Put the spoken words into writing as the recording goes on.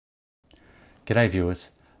G'day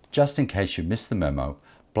viewers, just in case you missed the memo,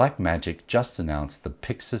 Blackmagic just announced the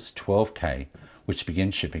PYXIS 12K, which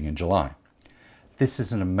begins shipping in July. This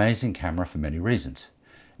is an amazing camera for many reasons.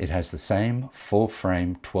 It has the same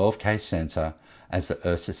full-frame 12K sensor as the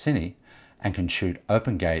Ursa Cine and can shoot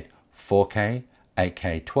open-gate 4K,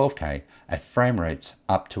 8K, 12K at frame rates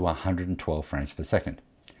up to 112 frames per second.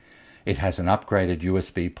 It has an upgraded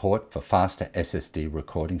USB port for faster SSD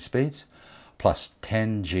recording speeds, plus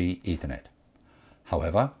 10G Ethernet.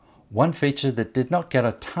 However, one feature that did not get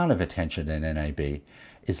a ton of attention in NAB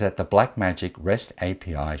is that the Blackmagic REST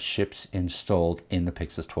API ships installed in the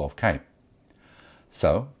PYXIS 12K.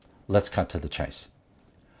 So, let's cut to the chase.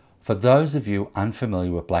 For those of you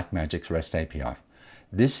unfamiliar with Blackmagic's REST API,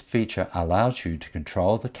 this feature allows you to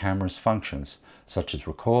control the camera's functions such as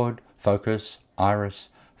record, focus, iris,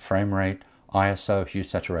 frame rate, ISO, hue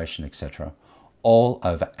saturation, etc., all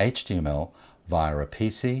over HTML via a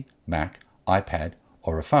PC, Mac, iPad,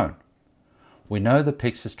 or a phone. We know the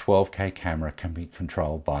PYXIS 12K camera can be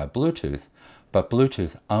controlled via Bluetooth, but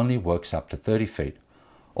Bluetooth only works up to 30 feet.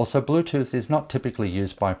 Also, Bluetooth is not typically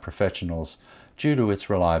used by professionals due to its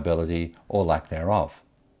reliability or lack thereof.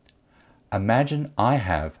 Imagine I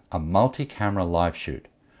have a multi-camera live shoot.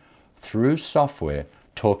 Through software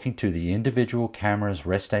talking to the individual camera's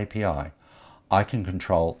REST API, I can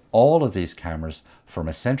control all of these cameras from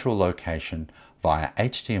a central location via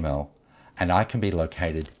HTML, and I can be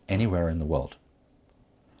located anywhere in the world.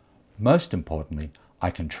 Most importantly, I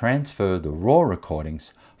can transfer the raw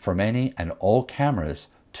recordings from any and all cameras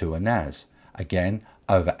to a NAS, again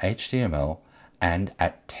over HTML and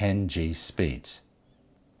at 10G speeds.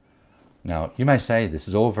 Now, you may say this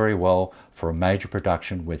is all very well for a major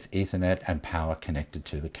production with Ethernet and power connected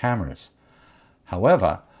to the cameras.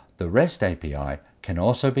 However, the REST API can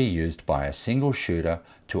also be used by a single shooter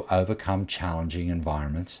to overcome challenging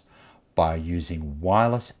environments by using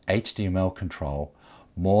wireless HTML control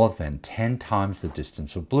more than 10 times the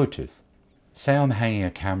distance of Bluetooth. Say I'm hanging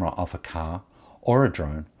a camera off a car or a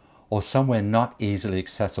drone or somewhere not easily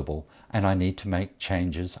accessible and I need to make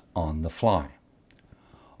changes on the fly.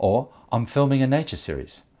 Or I'm filming a nature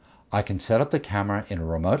series. I can set up the camera in a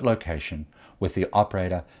remote location with the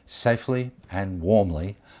operator safely and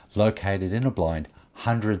warmly located in a blind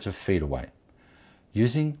hundreds of feet away.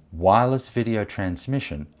 Using wireless video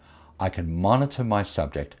transmission, I can monitor my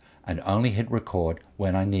subject and only hit record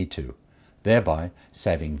when I need to, thereby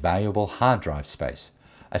saving valuable hard drive space,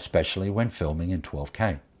 especially when filming in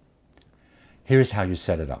 12K. Here is how you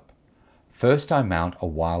set it up. First, I mount a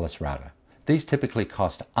wireless router. These typically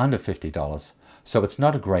cost under $50, so it's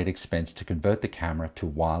not a great expense to convert the camera to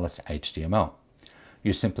wireless HTML.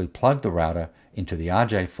 You simply plug the router into the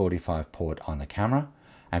RJ45 port on the camera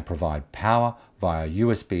and provide power via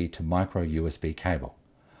USB to micro USB cable.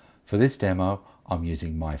 For this demo, I'm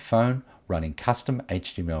using my phone running custom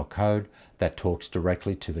HTML code that talks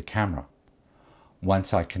directly to the camera.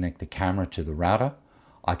 Once I connect the camera to the router,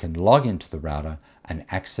 I can log into the router and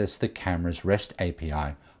access the camera's REST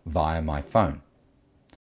API via my phone.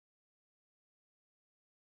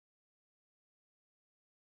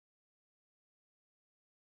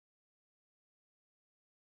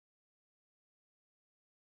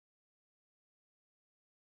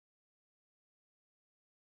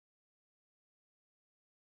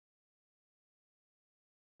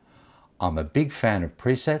 I'm a big fan of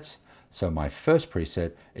presets, so my first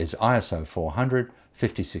preset is ISO 400,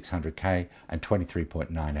 5600K and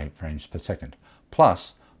 23.98 frames per second.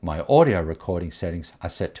 Plus, my audio recording settings are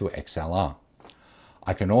set to XLR.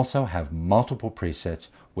 I can also have multiple presets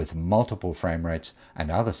with multiple frame rates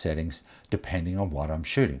and other settings depending on what I'm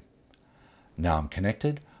shooting. Now I'm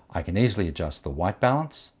connected, I can easily adjust the white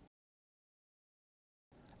balance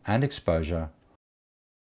and exposure,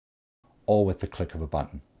 all with the click of a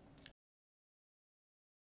button.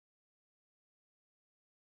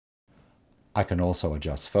 I can also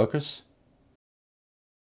adjust focus,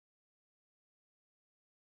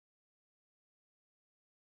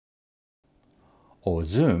 or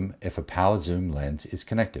zoom if a power zoom lens is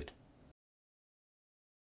connected.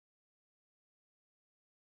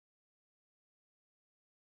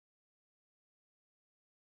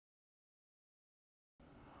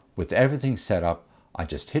 With everything set up, I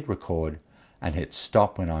just hit record and hit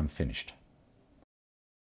stop when I'm finished.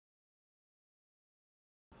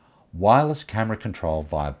 Wireless camera control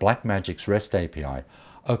via Blackmagic's REST API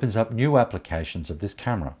opens up new applications of this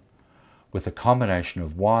camera. With a combination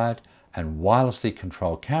of wired and wirelessly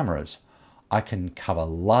controlled cameras, I can cover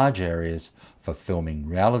large areas for filming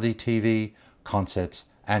reality TV, concerts,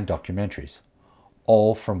 and documentaries,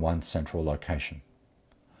 all from one central location.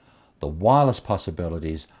 The wireless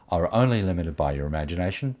possibilities are only limited by your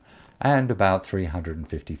imagination and about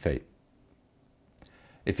 350 feet.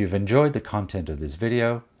 If you've enjoyed the content of this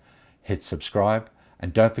video, hit subscribe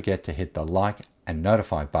and don't forget to hit the like and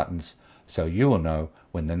notify buttons so you will know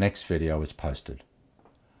when the next video is posted.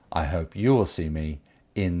 I hope you will see me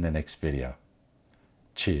in the next video.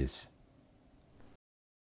 Cheers.